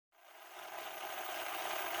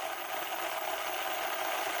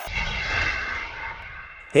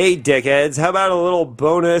Hey, Dickheads, how about a little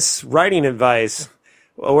bonus writing advice?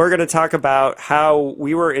 Well, we're going to talk about how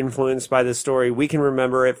we were influenced by the story We Can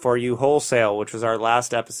Remember It For You Wholesale, which was our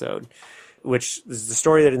last episode, which is the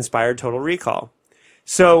story that inspired Total Recall.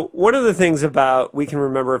 So one of the things about We Can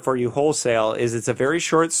Remember It For You Wholesale is it's a very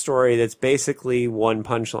short story that's basically one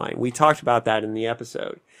punchline. We talked about that in the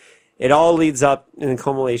episode. It all leads up in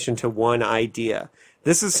culmination to one idea.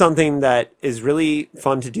 This is something that is really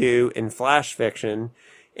fun to do in flash fiction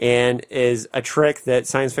and is a trick that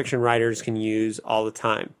science fiction writers can use all the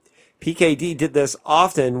time. PKD did this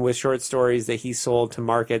often with short stories that he sold to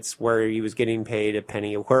markets where he was getting paid a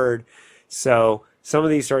penny a word. So some of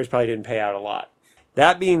these stories probably didn't pay out a lot.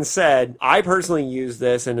 That being said, I personally used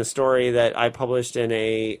this in a story that I published in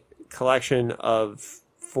a collection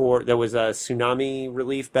there was a tsunami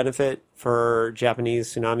relief benefit for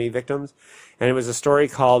Japanese tsunami victims. And it was a story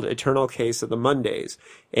called Eternal Case of the Mondays.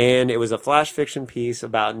 And it was a flash fiction piece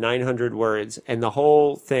about 900 words. And the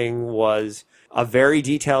whole thing was a very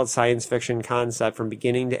detailed science fiction concept from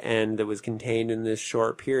beginning to end that was contained in this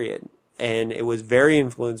short period. And it was very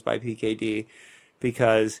influenced by PKD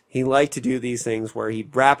because he liked to do these things where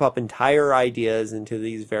he'd wrap up entire ideas into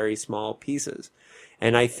these very small pieces.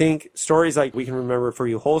 And I think stories like We Can Remember For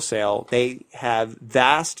You Wholesale, they have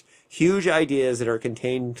vast, huge ideas that are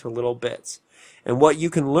contained into little bits. And what you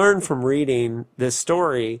can learn from reading this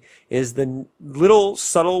story is the little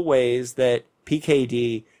subtle ways that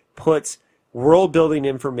PKD puts world-building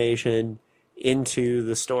information into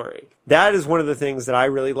the story. That is one of the things that I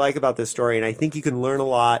really like about this story, and I think you can learn a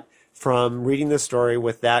lot from reading the story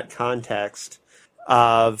with that context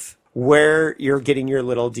of where you're getting your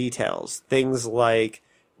little details. Things like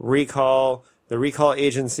recall, the recall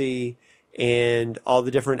agency, and all the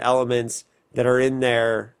different elements that are in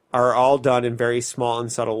there are all done in very small and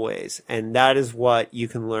subtle ways. And that is what you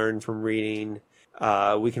can learn from reading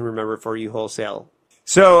We Can Remember For You Wholesale.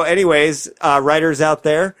 So anyways, writers out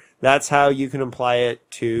there, that's how you can apply it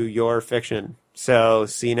to your fiction. So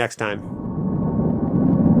see you next time.